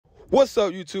What's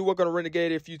up, YouTube? Welcome to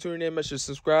Renegade. If you tune in, make sure to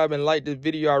subscribe and like this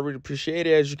video. I really appreciate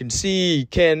it. As you can see,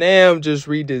 Can-Am just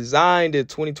redesigned the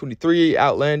 2023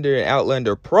 Outlander and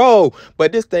Outlander Pro,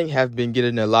 but this thing has been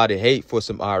getting a lot of hate for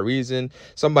some odd reason.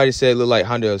 Somebody said it looked like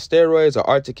Honda steroids or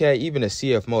Arctic Cat, even a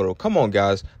CF motor. Come on,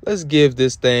 guys. Let's give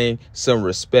this thing some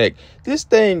respect. This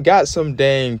thing got some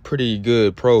dang pretty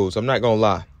good pros. I'm not going to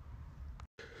lie.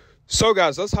 So,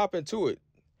 guys, let's hop into it.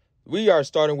 We are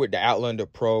starting with the Outlander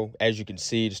Pro. As you can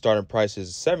see, the starting price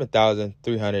is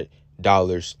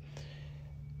 $7,300.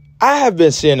 I have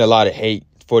been seeing a lot of hate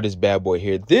for this bad boy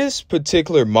here. This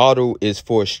particular model is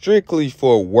strictly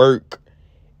for work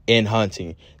and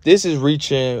hunting. This is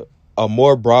reaching a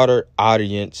more broader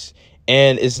audience,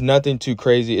 and it's nothing too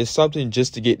crazy. It's something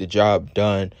just to get the job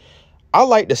done. I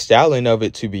like the styling of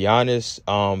it, to be honest.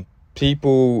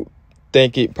 People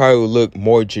think it probably would look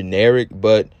more generic,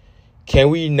 but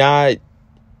can we not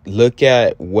look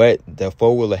at what the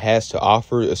four-wheeler has to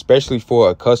offer, especially for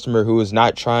a customer who is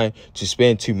not trying to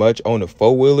spend too much on a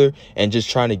four-wheeler and just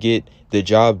trying to get the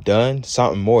job done,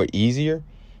 something more easier?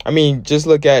 I mean, just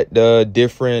look at the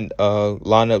different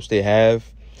lineups they have,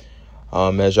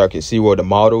 as y'all can see, with the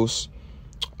models.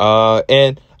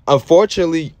 And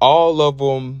unfortunately, all of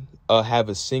them have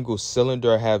a single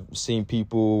cylinder. I have seen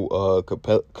people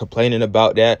complaining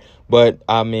about that, but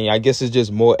I mean, I guess it's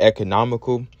just more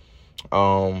economical.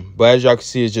 But as y'all can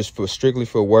see, it's just strictly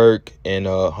for work and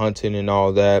hunting and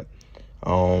all that.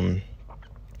 And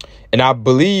I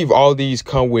believe all these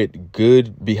come with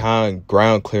good behind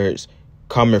ground clearance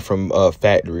coming from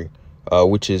factory,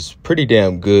 which is pretty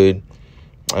damn good.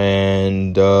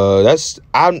 And that's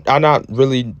I'm not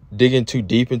really digging too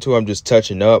deep into it. I'm just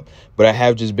touching up, but I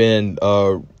have just been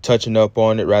touching up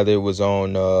on it, rather it was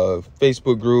on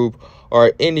Facebook group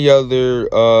or any other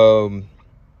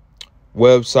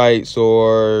websites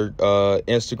or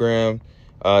Instagram.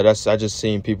 I just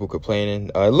seen people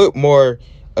complaining. It looked more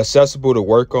accessible to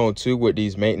work on too with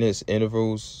these maintenance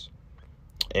intervals,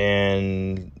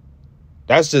 and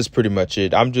that's just pretty much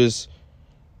it. I'm just,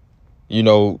 you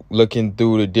know, looking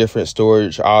through the different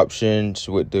storage options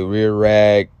with the rear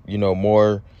rack, you know,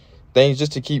 more things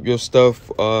just to keep your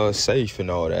stuff safe and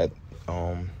all that.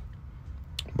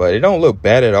 But it don't look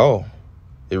bad at all.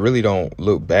 It really don't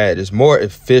look bad. It's more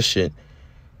efficient,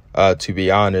 to be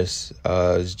honest.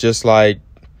 It's just like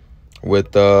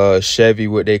with Chevy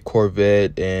with their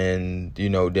Corvette and, you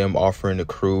know, them offering the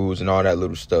cruise and all that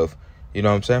little stuff. You know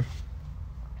what I'm saying?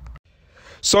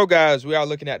 So, guys, we are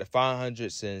looking at the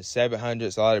 500s and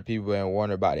 700s. A lot of people been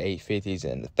wondering about the 850s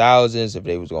and the 1000s, if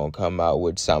they was going to come out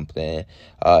with something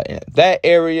in that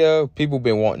area. People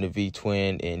been wanting the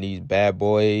V-twin in these bad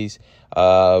boys.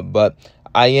 But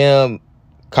I am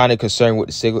kind of concerned with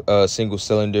the single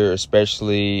cylinder,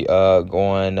 especially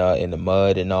going in the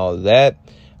mud and all of that.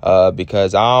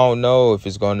 Because I don't know if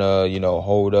it's gonna, you know,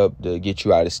 hold up to get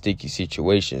you out of sticky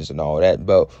situations and all that.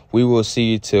 But we will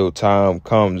see till time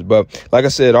comes. But like I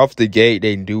said, off the gate,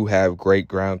 they do have great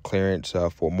ground clearance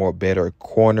for more better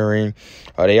cornering.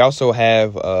 They also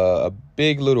have a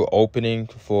big little opening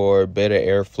for better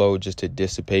airflow, just to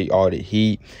dissipate all the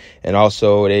heat. And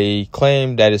also, they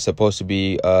claim that it's supposed to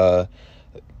be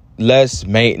less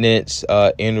maintenance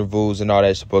intervals and all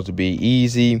that's supposed to be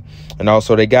easy. And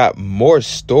also, they got more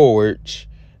storage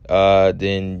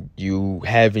than you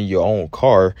have in your own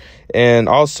car. And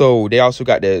also, they also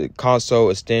got the console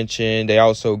extension. They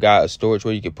also got a storage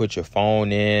where you can put your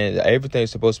phone in. Everything's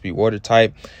supposed to be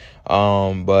watertight.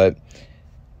 But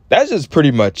that's just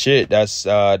pretty much it. That's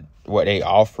what they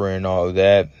offer and all of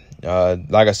that.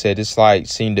 Like I said, it's like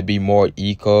seemed to be more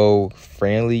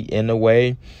eco-friendly in a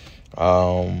way.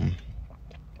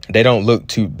 They don't look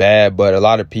too bad, but a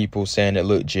lot of people saying it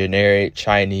look generic,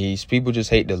 Chinese. People just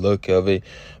hate the look of it,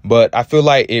 but I feel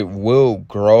like it will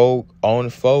grow on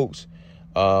folks.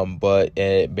 But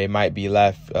they might be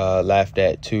laughed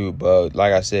at too. But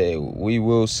like I said, we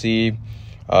will see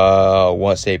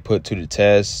once they put to the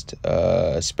test,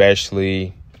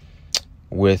 especially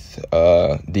with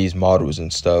these models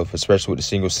and stuff, especially with the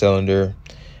single cylinder.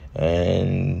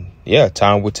 And yeah,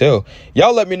 time will tell.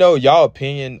 Y'all let me know y'all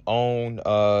opinion on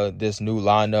this new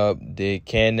lineup. Did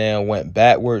Can-Am went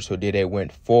backwards or did they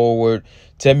went forward?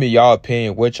 Tell me y'all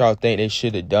opinion. What y'all think they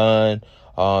should have done?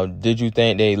 Did you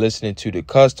think they listening to the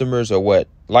customers or what?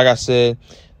 Like I said,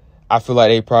 I feel like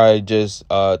they probably just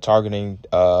targeting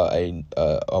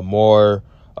a more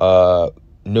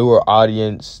newer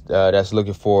audience that's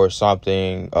looking for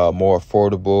something more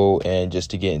affordable and just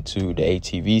to get into the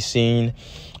ATV scene.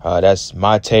 That's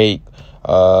my take,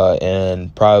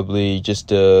 and probably just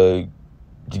to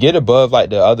get above like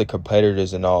the other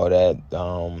competitors and all that.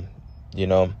 You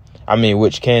know, I mean,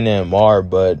 which can and are,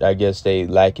 but I guess they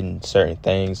lacking certain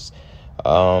things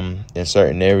in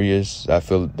certain areas. I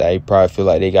feel they probably feel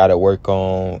like they got to work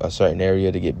on a certain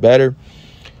area to get better.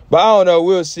 But I don't know.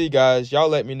 We'll see, guys. Y'all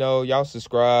let me know. Y'all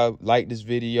subscribe, like this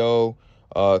video,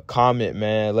 comment,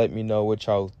 man. Let me know what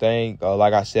y'all think.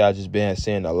 Like I said, I just been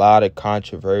seeing a lot of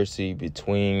controversy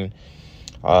between,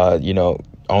 on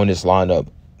this lineup.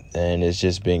 And it's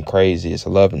just been crazy. It's a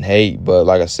love and hate. But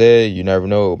like I said, you never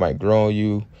know. It might grow on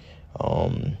you.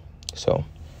 So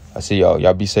I see y'all.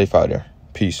 Y'all be safe out there.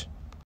 Peace.